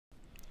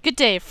Good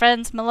day,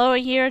 friends.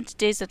 Miloa here, and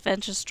today's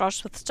adventure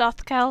starts with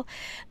Stothcal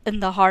in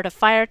the Heart of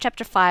Fire,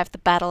 Chapter 5, The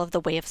Battle of the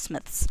Way of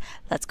Smiths.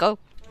 Let's go.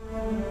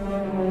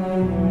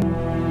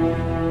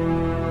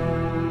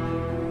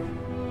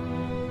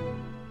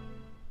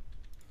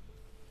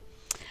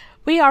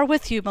 We are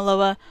with you,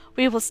 Miloa.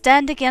 We will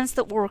stand against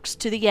the orcs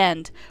to the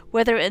end,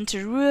 whether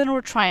into ruin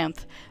or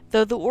triumph,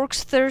 though the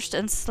orcs thirst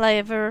and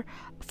slaver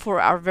for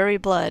our very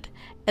blood.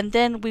 And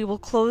then we will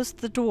close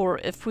the door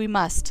if we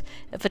must.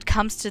 If it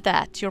comes to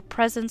that, your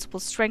presence will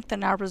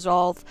strengthen our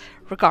resolve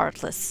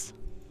regardless.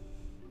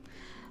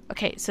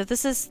 Okay, so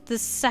this is the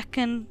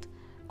second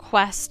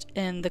quest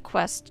in the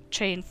quest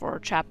chain for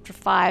Chapter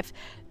 5,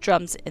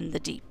 Drums in the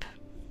Deep.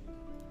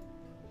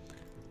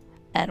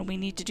 And we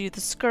need to do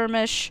the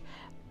skirmish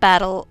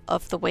Battle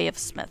of the Way of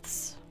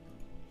Smiths.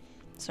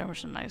 So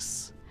there's a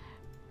nice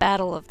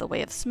Battle of the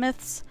Way of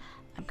Smiths.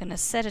 I'm going to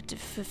set it to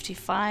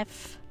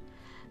 55.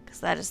 Because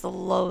that is the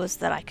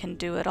lowest that I can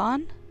do it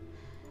on.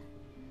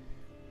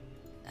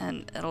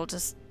 And it'll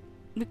just...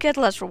 you get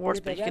less rewards,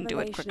 but you can do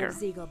it quicker.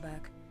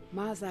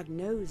 Marzag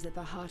knows that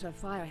the Heart of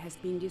Fire has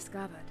been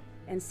discovered,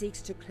 and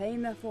seeks to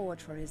claim the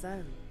forge for his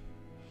own.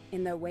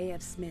 In the Way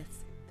of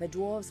Smiths, the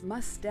dwarves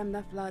must stem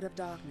the flood of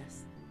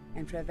darkness,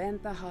 and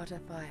prevent the Heart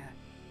of Fire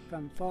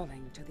from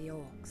falling to the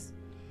orcs.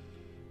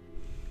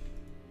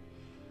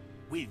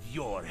 With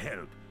your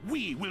help,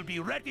 we will be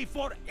ready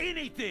for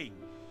anything!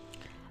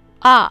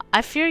 Ah,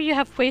 I fear you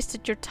have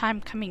wasted your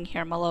time coming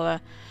here,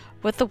 Miloa.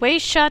 With the way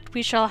shut,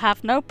 we shall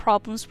have no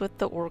problems with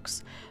the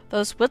orcs.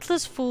 Those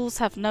witless fools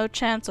have no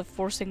chance of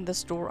forcing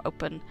this door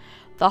open.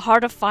 The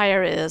Heart of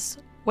Fire is...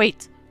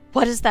 Wait,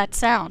 what is that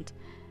sound?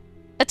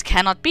 It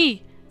cannot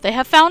be! They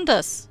have found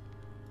us!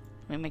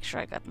 Let me make sure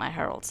I got my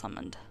herald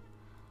summoned.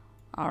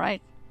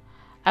 Alright.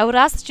 I would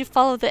ask that you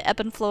follow the ebb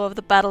and flow of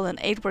the battle and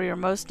aid where you're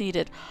most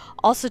needed.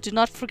 Also, do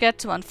not forget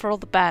to unfurl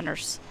the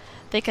banners.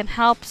 They can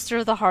help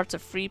stir the hearts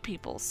of free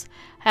peoples.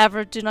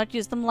 However, do not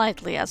use them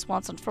lightly, as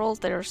once unfurled,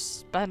 their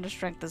banner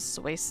strength is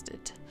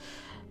wasted.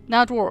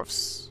 Now,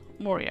 dwarves,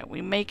 Moria,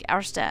 we make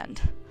our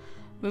stand.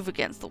 Move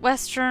against the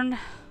western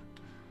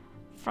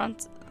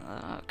front.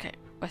 Okay,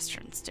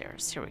 western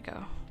stairs. Here we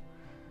go.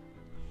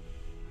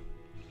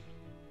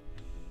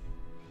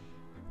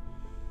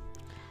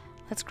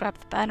 Let's grab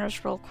the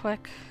banners real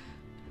quick.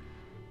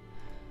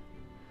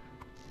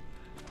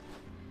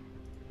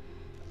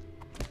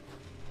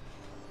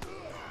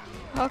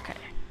 Okay.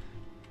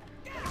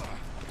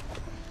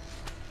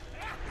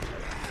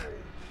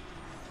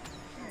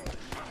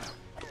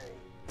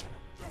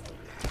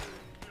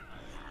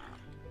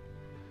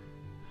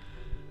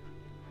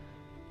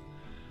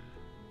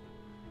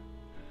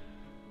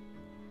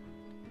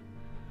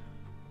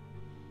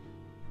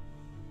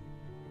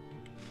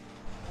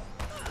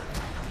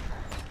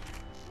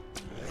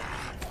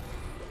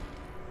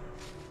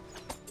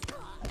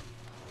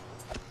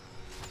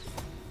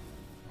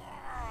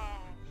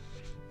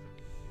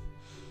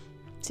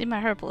 See,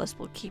 my herbalist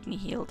will keep me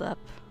healed up.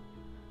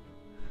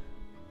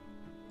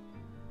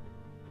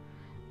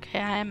 Okay,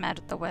 I am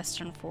at the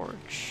Western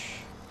Forge.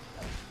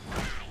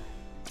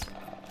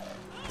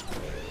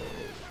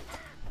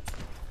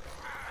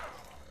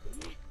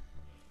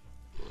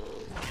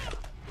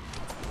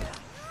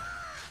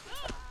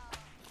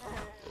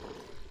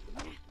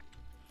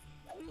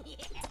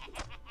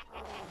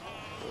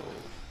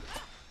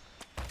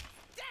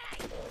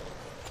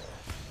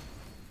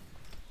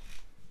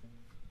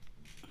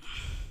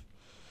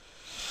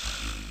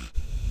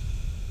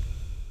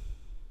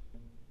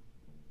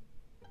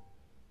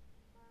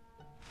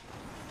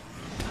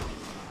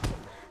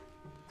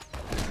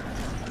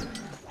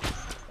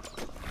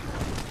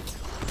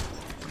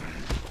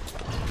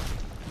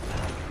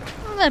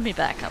 Let me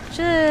back up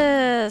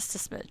just a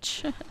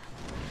smidge.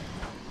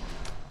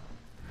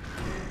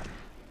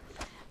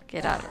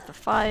 Get out of the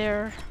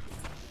fire.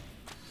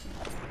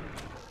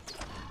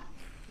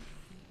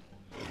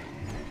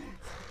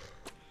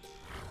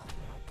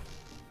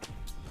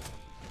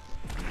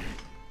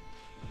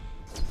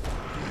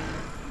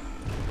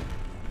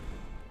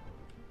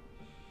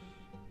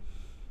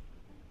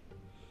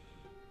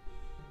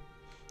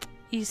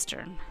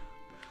 Eastern.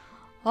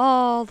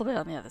 All the way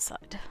on the other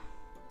side.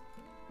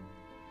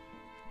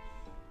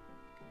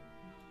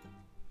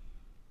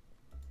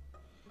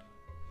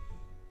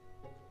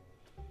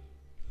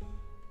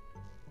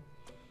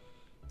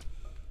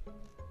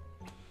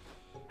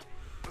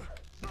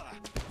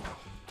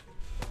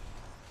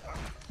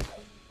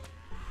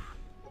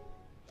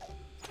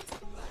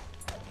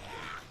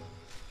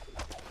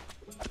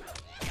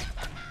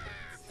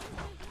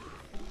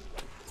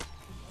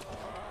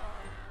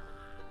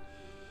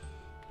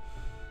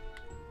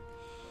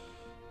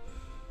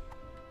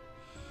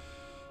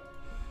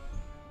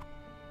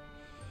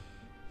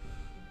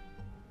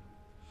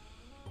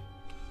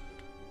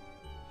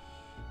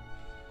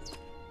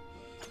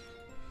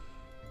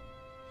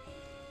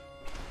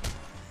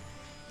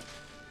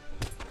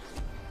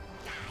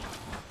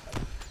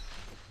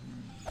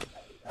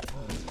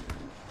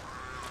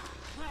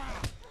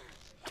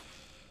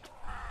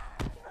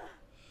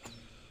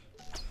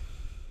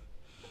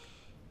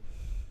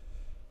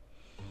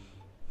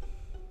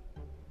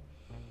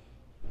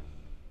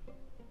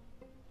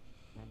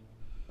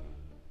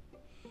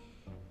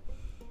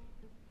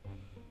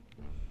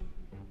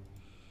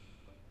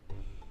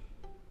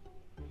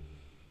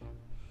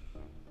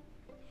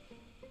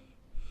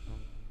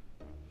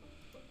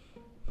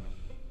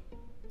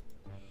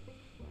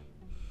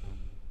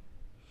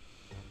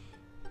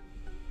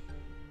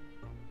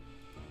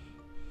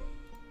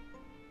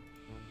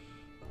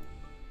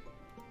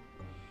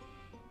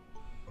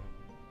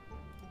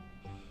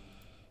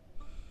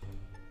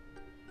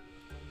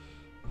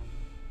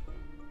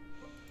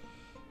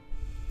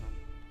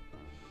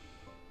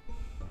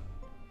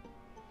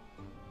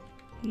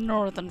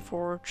 Northern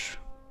Forge.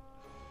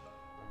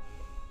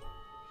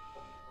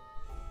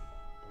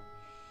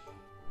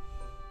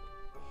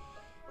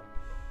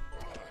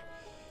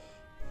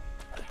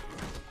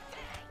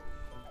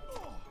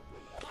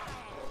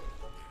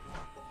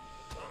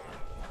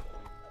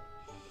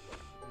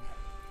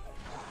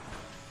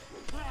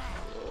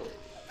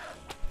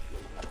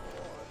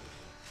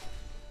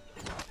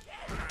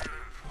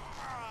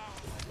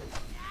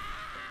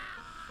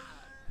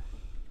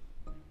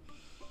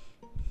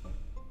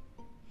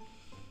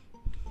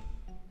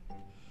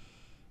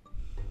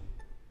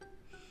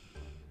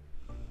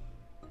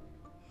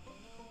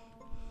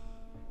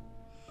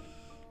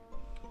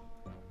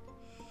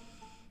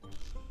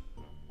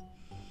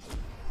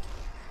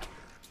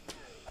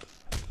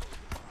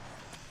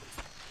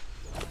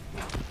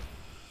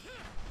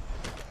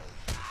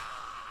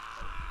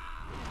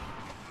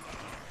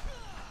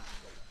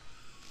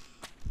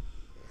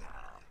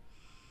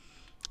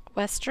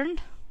 Western.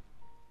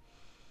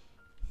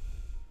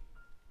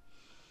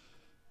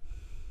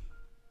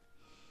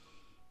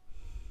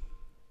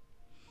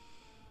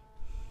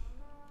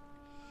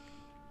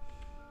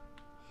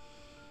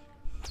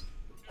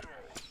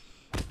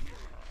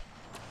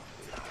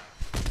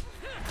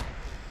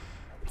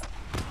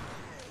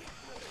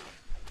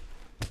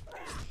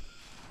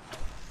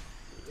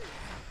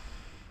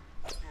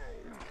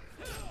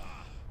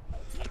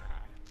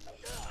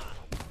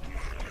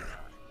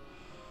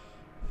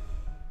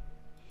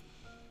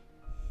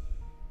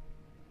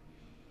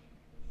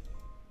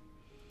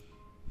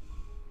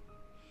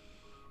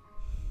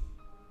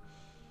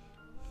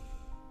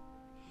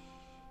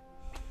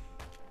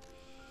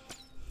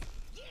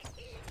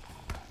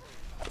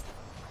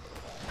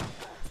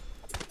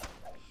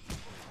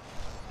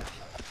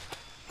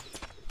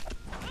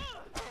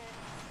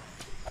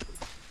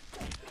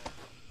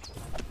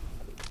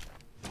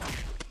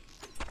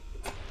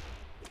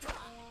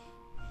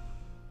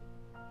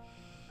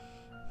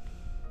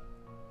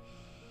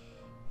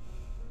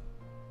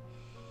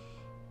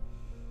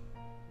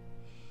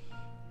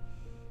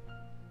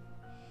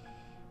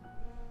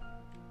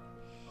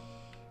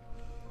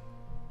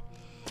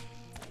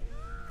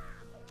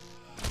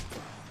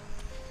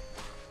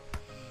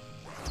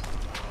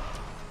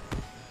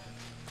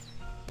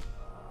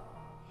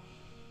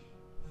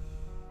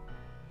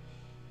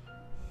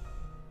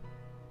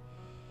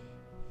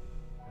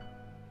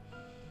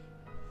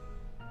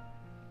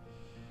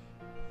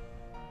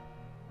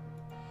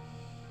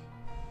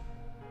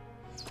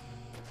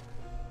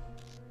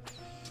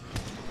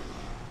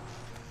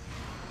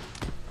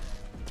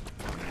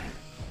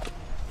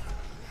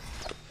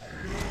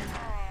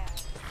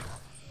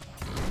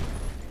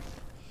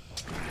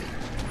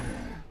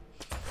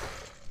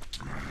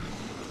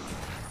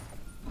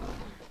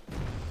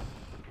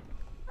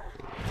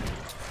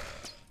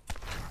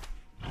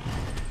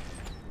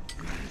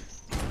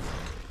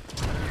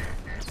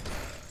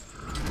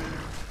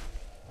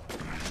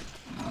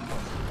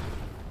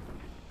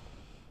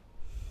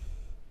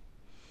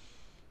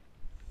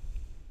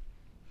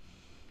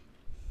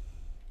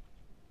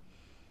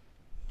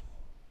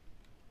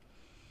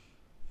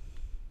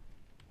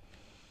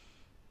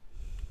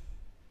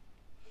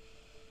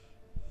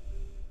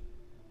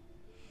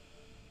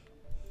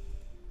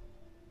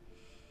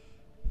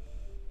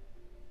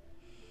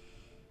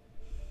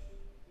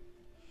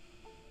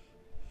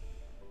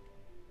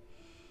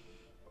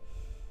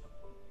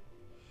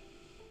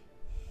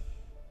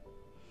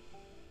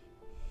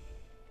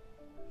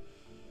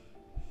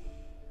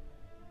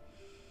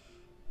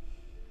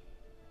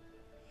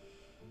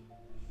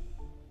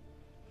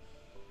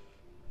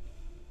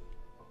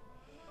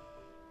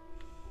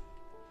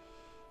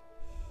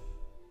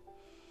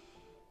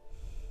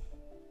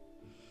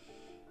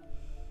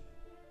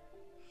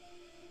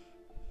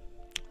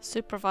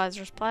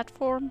 Supervisor's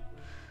platform.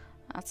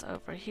 That's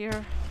over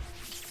here.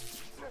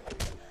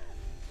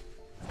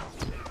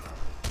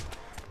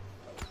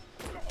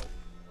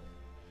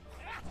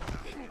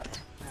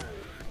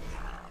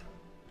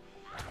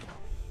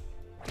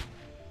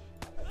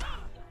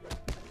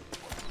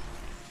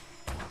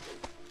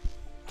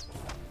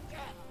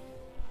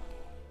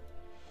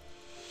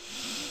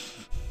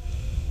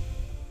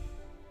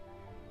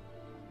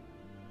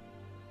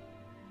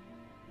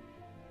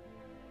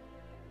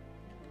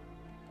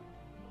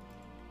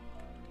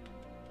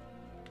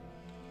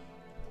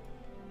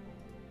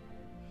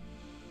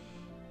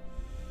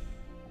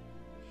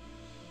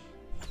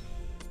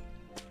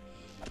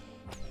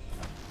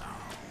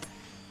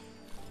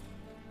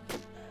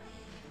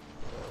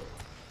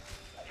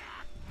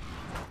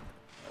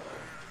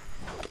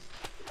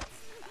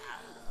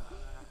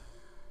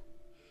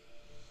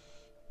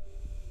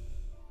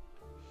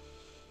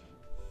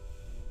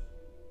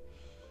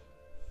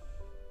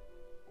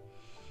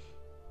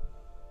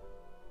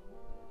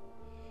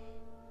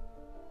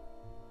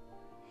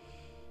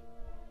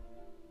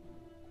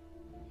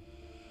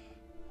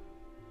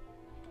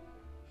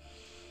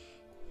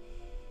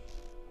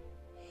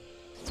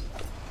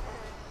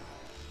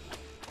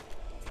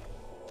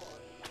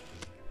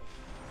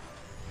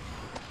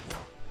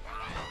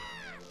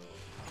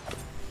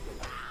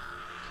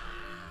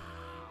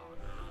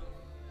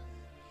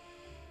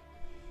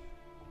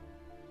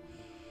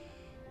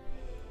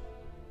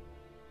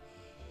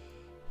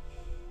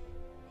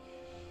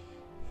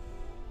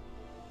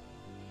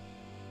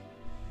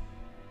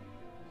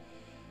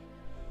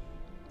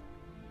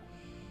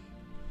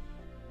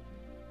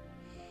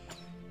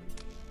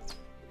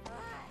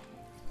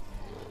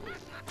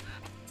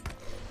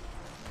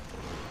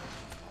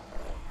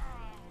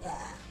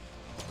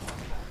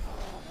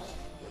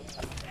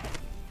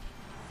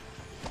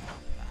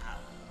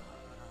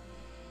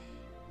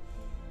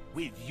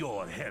 With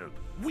your help,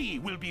 we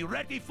will be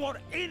ready for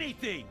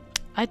anything!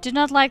 I do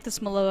not like this,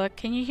 Miloa.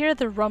 Can you hear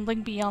the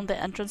rumbling beyond the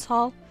entrance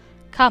hall?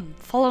 Come,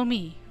 follow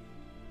me.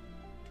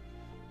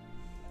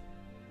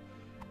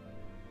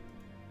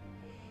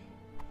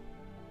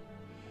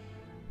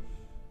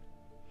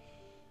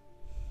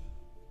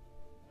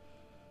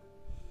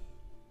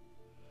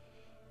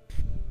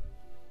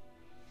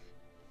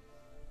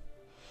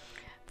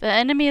 The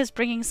enemy is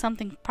bringing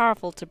something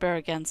powerful to bear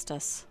against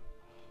us.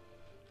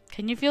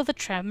 Can you feel the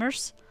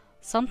tremors?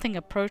 Something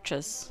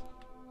approaches.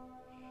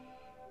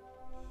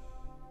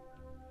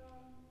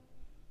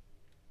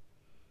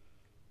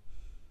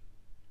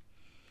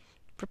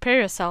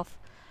 Prepare yourself.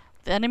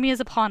 The enemy is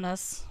upon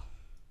us.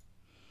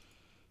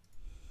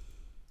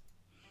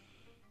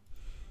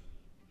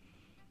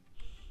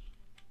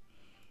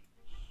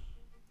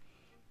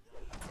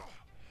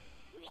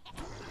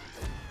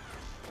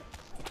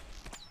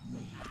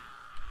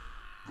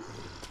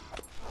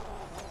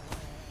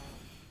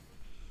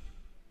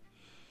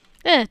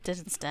 It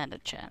didn't stand a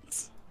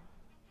chance.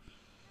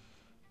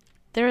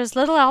 There is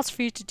little else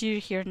for you to do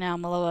here now,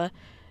 Miloa.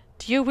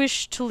 Do you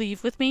wish to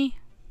leave with me?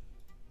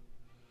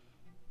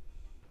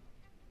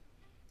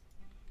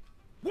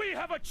 We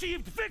have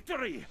achieved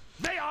victory!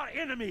 They are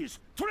enemies!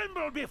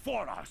 Tremble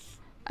before us!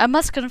 I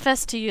must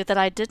confess to you that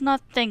I did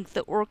not think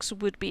the orcs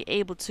would be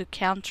able to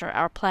counter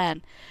our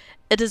plan.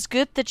 It is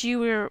good that you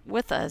were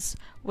with us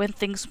when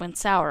things went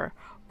sour,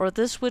 or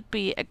this would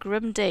be a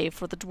grim day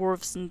for the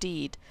dwarves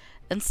indeed.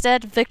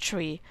 Instead,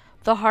 victory.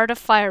 The heart of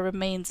fire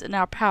remains in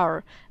our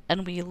power,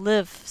 and we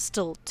live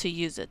still to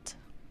use it.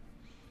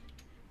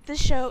 This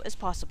show is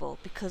possible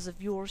because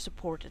of your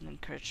support and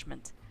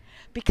encouragement.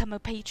 Become a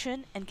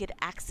patron and get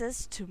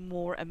access to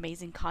more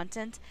amazing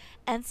content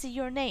and see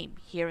your name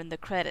here in the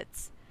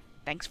credits.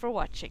 Thanks for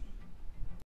watching.